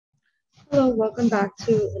welcome back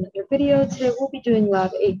to another video. Today we'll be doing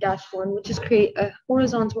lab 8-1, which is create a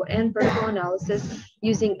horizontal and vertical analysis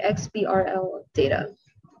using XBRL data.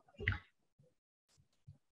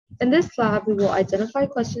 In this lab, we will identify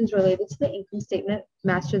questions related to the income statement,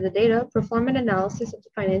 master the data, perform an analysis of the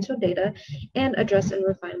financial data, and address and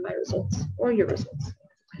refine my results or your results.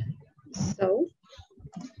 So,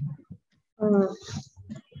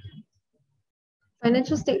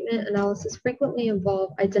 financial statement analysis frequently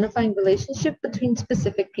involve identifying relationship between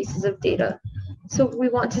specific pieces of data. So we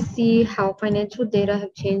want to see how financial data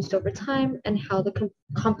have changed over time and how the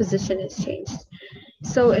composition has changed.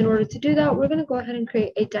 So in order to do that, we're going to go ahead and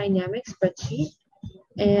create a dynamic spreadsheet.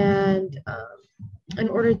 And in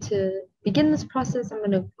order to begin this process, I'm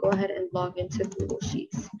going to go ahead and log into Google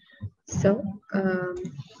Sheets. So I'll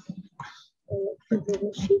look for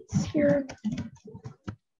Google Sheets here.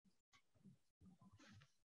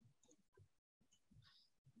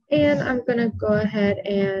 And I'm going to go ahead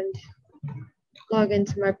and log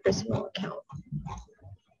into my personal account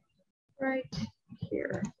right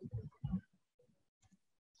here.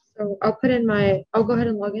 So I'll go ahead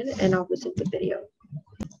and log in and I'll resume the video.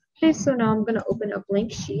 Okay, so now I'm going to open a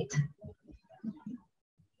blank sheet.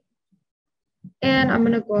 And I'm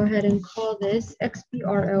going to go ahead and call this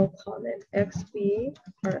XBRL comment.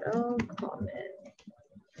 XBRL comment.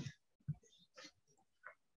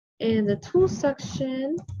 In the tools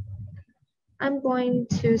section, I'm going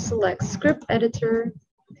to select script editor.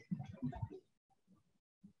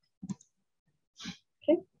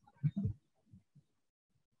 Okay.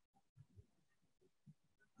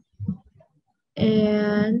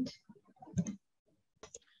 And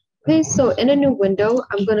okay, so in a new window,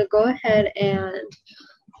 I'm going to go ahead and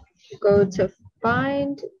go to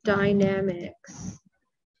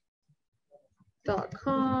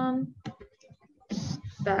finddynamics.com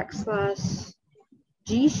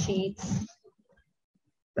 /G Sheets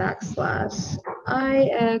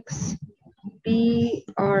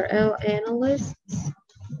 /IXBRL analysts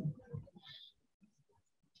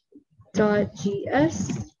 .gs.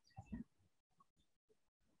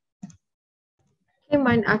 Okay,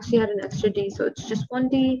 mine actually had an extra D, so it's just one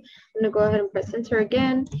D. I'm gonna go ahead and press enter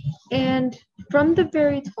again. And from the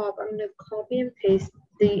very top, I'm gonna copy and paste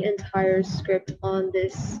the entire script on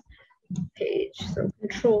this page. So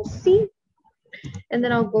Control C. And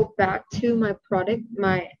then I'll go back to my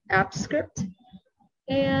app script,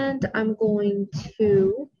 and I'm going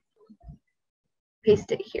to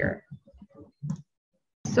paste it here.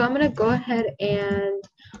 So I'm going to go ahead and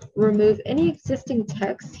remove any existing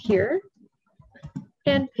text here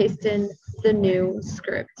and paste in the new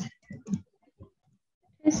script.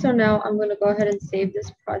 Okay, so now I'm going to go ahead and save this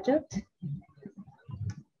project,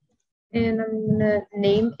 and I'm going to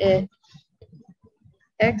name it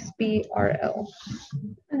XBRL,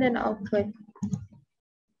 and then I'll click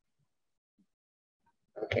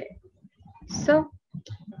OK. So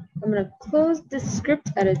I'm going to close the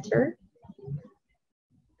script editor.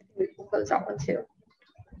 We can close that one too.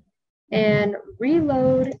 And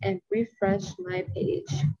reload and refresh my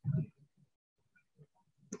page.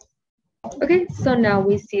 Okay, so now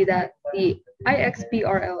we see that the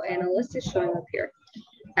IXBRL analyst is showing up here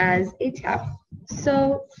as a tab.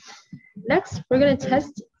 So next, we're going to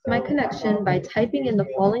test my connection by typing in the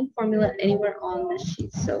following formula anywhere on the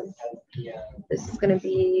sheet. So this is going to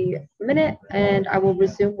be a minute, and I will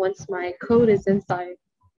resume once my code is inside.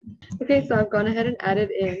 Okay, so I've gone ahead and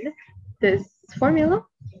added in this formula,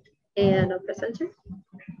 and I'll press enter.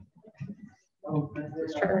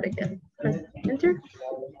 Let's try that again. Press enter.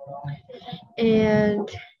 And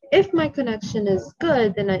if my connection is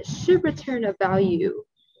good, then it should return a value,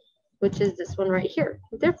 which is this one right here.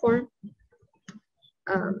 Therefore,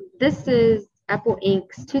 this is Apple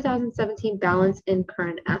Inc.'s 2017 balance in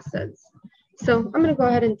current assets. So I'm going to go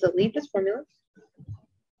ahead and delete this formula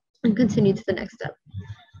and continue to the next step.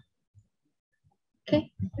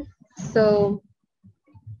 Okay, so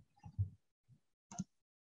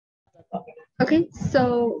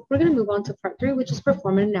we're going to move on to part 3, which is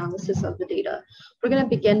perform an analysis of the data. We're going to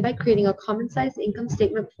begin by creating a common size income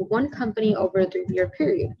statement for one company over a 3-year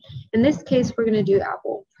period. In this case, we're going to do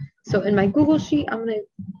Apple. So in my Google Sheet, I'm going to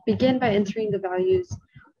begin by entering the values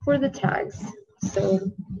for the tags.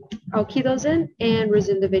 So I'll key those in and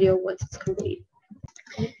resume the video once it's complete.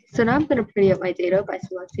 So now I'm going to pretty up my data by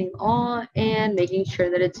selecting all and making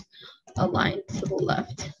sure that it's aligned to the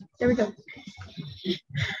left. There we go.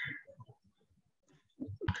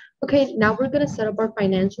 Okay, now we're going to set up our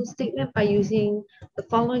financial statement by using the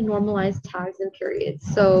following normalized tags and periods.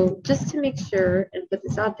 So just to make sure and put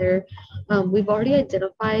this out there, we've already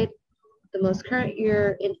identified the most current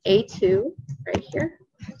year in A2 right here.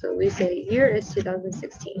 So we say year is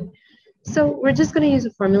 2016. So we're just going to use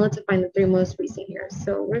a formula to find the three most recent years.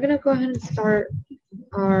 So we're going to go ahead and start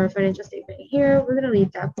our financial statement here. We're going to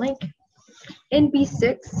leave that blank. In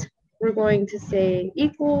B6, we're going to say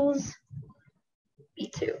equals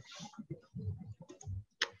B2.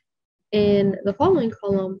 In the following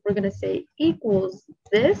column, we're going to say equals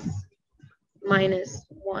this minus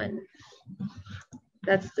 1.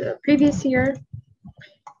 That's the previous year.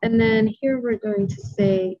 And then here we're going to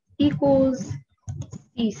say equals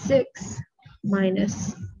C6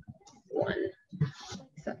 minus 1, like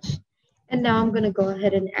such. And now I'm going to go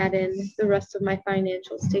ahead and add in the rest of my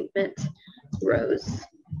financial statement rows.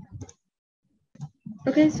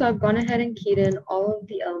 Okay, so I've gone ahead and keyed in all of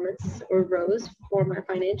the elements or rows for my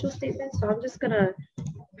financial statement. So I'm just going to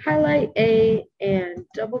highlight A and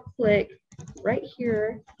double click right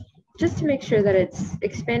here just to make sure that it's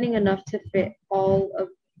expanding enough to fit all of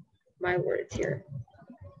my words here.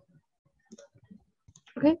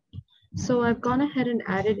 Okay, so I've gone ahead and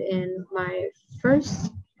added in my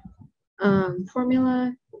first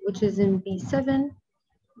formula, which is in B7.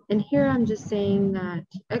 And here I'm just saying that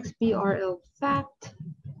XBRL fact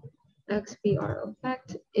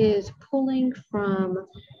is pulling from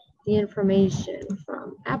the information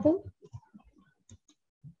from Apple.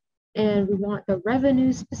 And we want the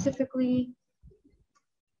revenue specifically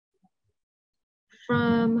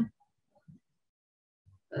from,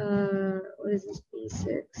 what is this,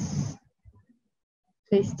 B6?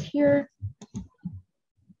 Placed here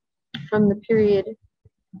from the period.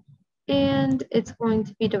 And it's going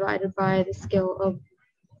to be divided by the scale of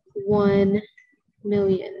 1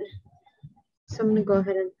 million. So I'm going to go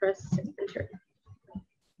ahead and press enter.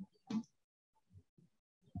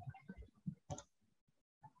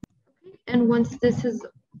 And once this has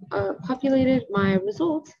populated my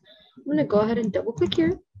results, I'm going to go ahead and double click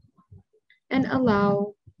here and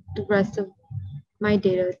allow the rest of my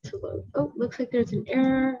data to load. Oh, looks like there's an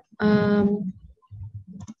error.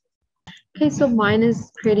 Okay, so mine is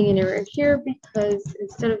creating an error here because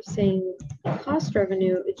instead of saying cost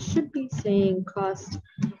revenue, it should be saying cost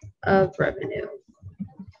of revenue.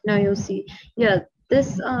 Now you'll see, yeah,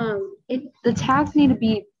 this the tags need to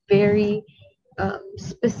be very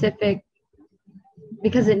specific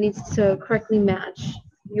because it needs to correctly match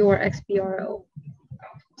your XBRL.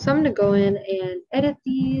 So I'm going to go in and edit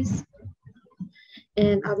these,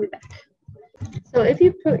 and I'll be back. So if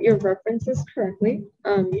you put your references correctly,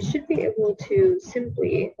 you should be able to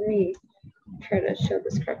simply, let me try to show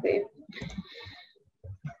this correctly,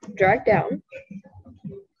 drag down,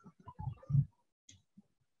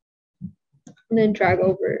 and then drag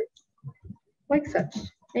over like such,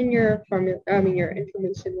 and your formula, your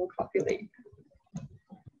information will populate.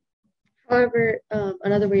 However,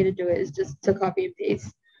 another way to do it is just to copy and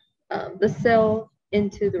paste the cell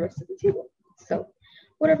into the rest of the table. So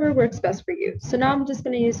whatever works best for you. So now I'm just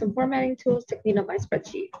going to use some formatting tools to clean up my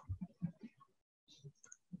spreadsheet.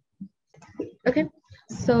 Okay,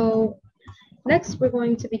 so next we're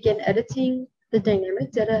going to begin editing the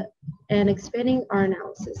dynamic data and expanding our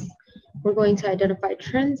analysis. We're going to identify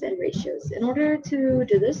trends and ratios. In order to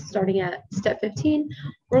do this, starting at step 15,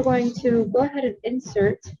 we're going to go ahead and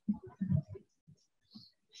insert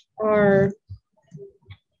our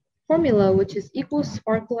formula, which is equals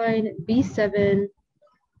sparkline B7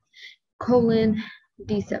 colon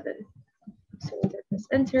D7. So once I press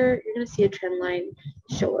enter, you're going to see a trend line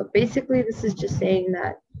show up. Basically, this is just saying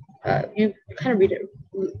that you kind of read it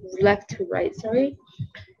left to right, sorry.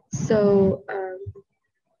 So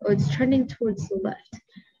it's trending towards the left.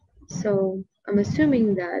 So I'm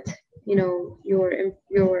assuming that, you know, your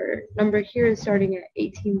number here is starting at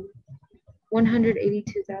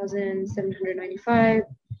 182,795,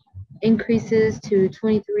 increases to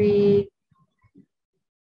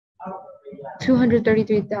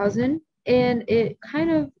 233,000, and it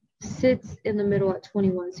kind of sits in the middle at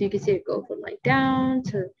 21. So you can see it go from like down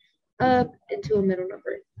to up into a middle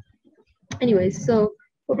number. Anyways, so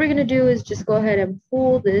what we're gonna do is just go ahead and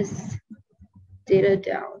pull this data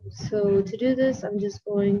down. So to do this, I'm just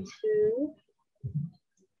going to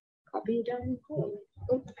copy it down.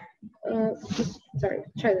 Sorry,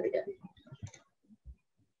 try that again.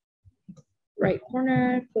 Right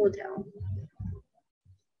corner, pull it down.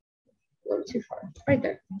 A little too far, right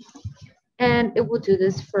there. And it will do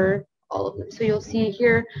this for all of them. So you'll see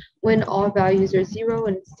here when all values are 0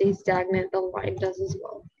 and it stays stagnant, the line does as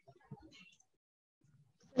well.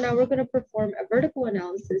 Now we're going to perform a vertical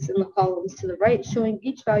analysis in the columns to the right, showing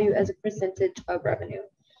each value as a percentage of revenue.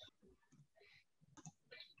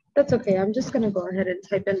 That's okay, I'm just going to go ahead and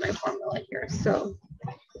type in my formula here. So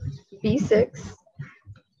B6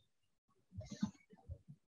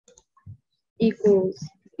 equals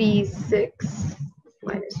B6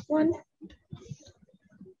 minus 1.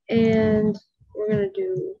 And we're going to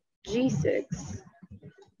do G6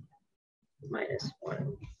 minus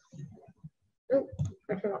 1. Oh,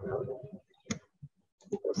 I forgot my little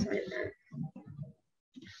equal sign there.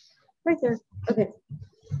 Right there. Okay.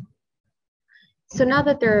 So now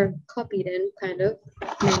that they're copied in kind of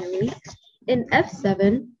manually, in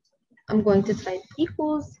F7, I'm going to type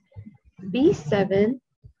equals B7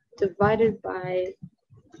 divided by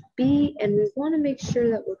B, and we want to make sure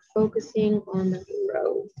that we're focusing on the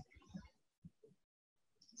row.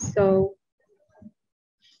 So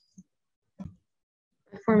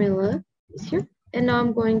the formula is here, and now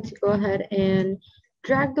I'm going to go ahead and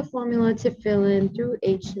drag the formula to fill in through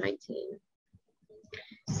H19.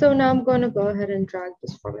 So now I'm going to go ahead and drag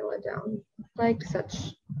this formula down like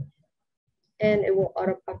such, and it will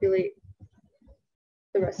auto-populate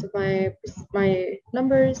the rest of my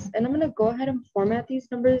numbers, and I'm going to go ahead and format these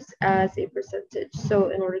numbers as a percentage. So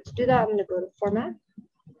in order to do that, I'm going to go to Format,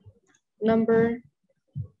 Number,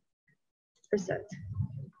 Percent.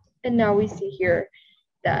 And now we see here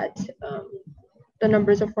that the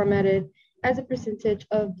numbers are formatted as a percentage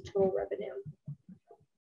of the total revenue.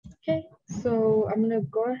 Okay, so I'm going to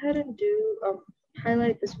go ahead and do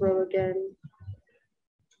highlight this row again,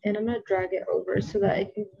 and I'm going to drag it over so that I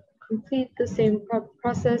can complete the same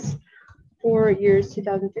process for years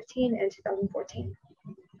 2015 and 2014.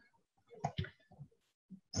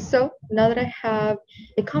 So now that I have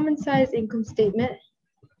a common size income statement,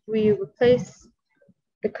 we replace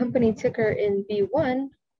the company ticker in B1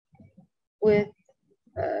 with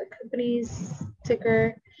company's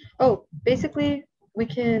ticker. Oh, basically we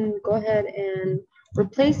can go ahead and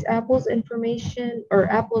replace Apple's information, or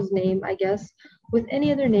Apple's name, I guess, with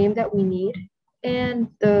any other name that we need, and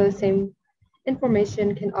the same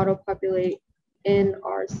information can auto-populate in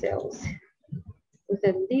our cells,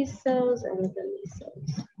 within these cells and within these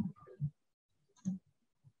cells.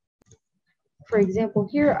 For example,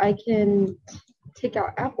 here I can take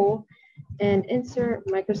out Apple and insert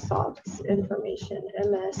Microsoft's information,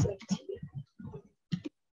 MSFT.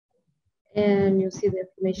 And you'll see the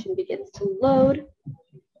information begins to load,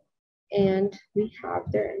 and we have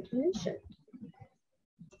their information.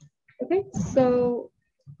 Okay, so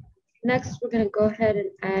next we're going to go ahead and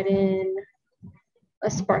add in a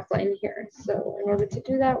sparkline here. So in order to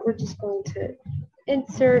do that, we're just going to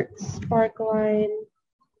insert sparkline.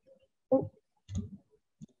 Oh,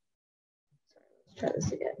 sorry, let's try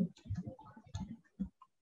this again.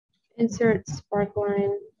 Insert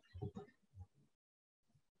sparkline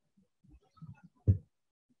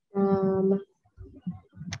from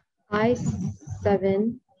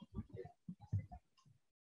I7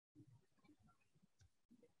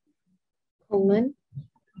 colon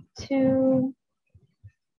to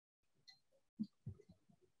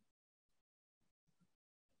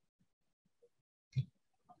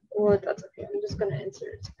well, that's okay. I'm just going to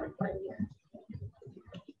insert sparkline here.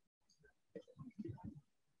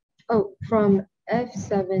 Oh, from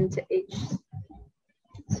F7 to H7.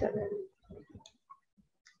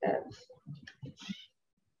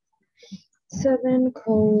 F7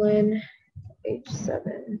 colon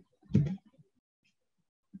H7.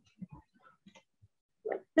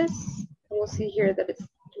 Like this. And we'll see here that it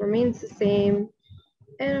remains the same.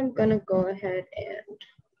 And I'm going to go ahead and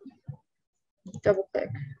double click.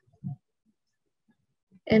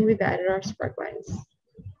 And we've added our sparklines.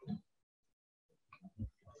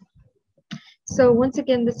 So once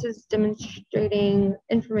again, this is demonstrating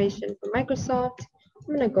information for Microsoft.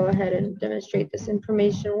 I'm going to go ahead and demonstrate this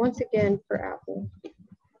information once again for Apple.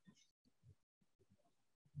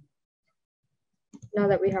 Now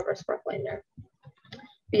that we have our sparkline there.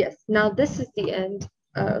 But yes, now this is the end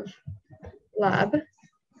of Lab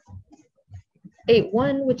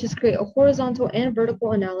 8.1, which is create a horizontal and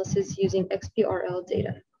vertical analysis using XBRL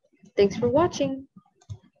data. Thanks for watching.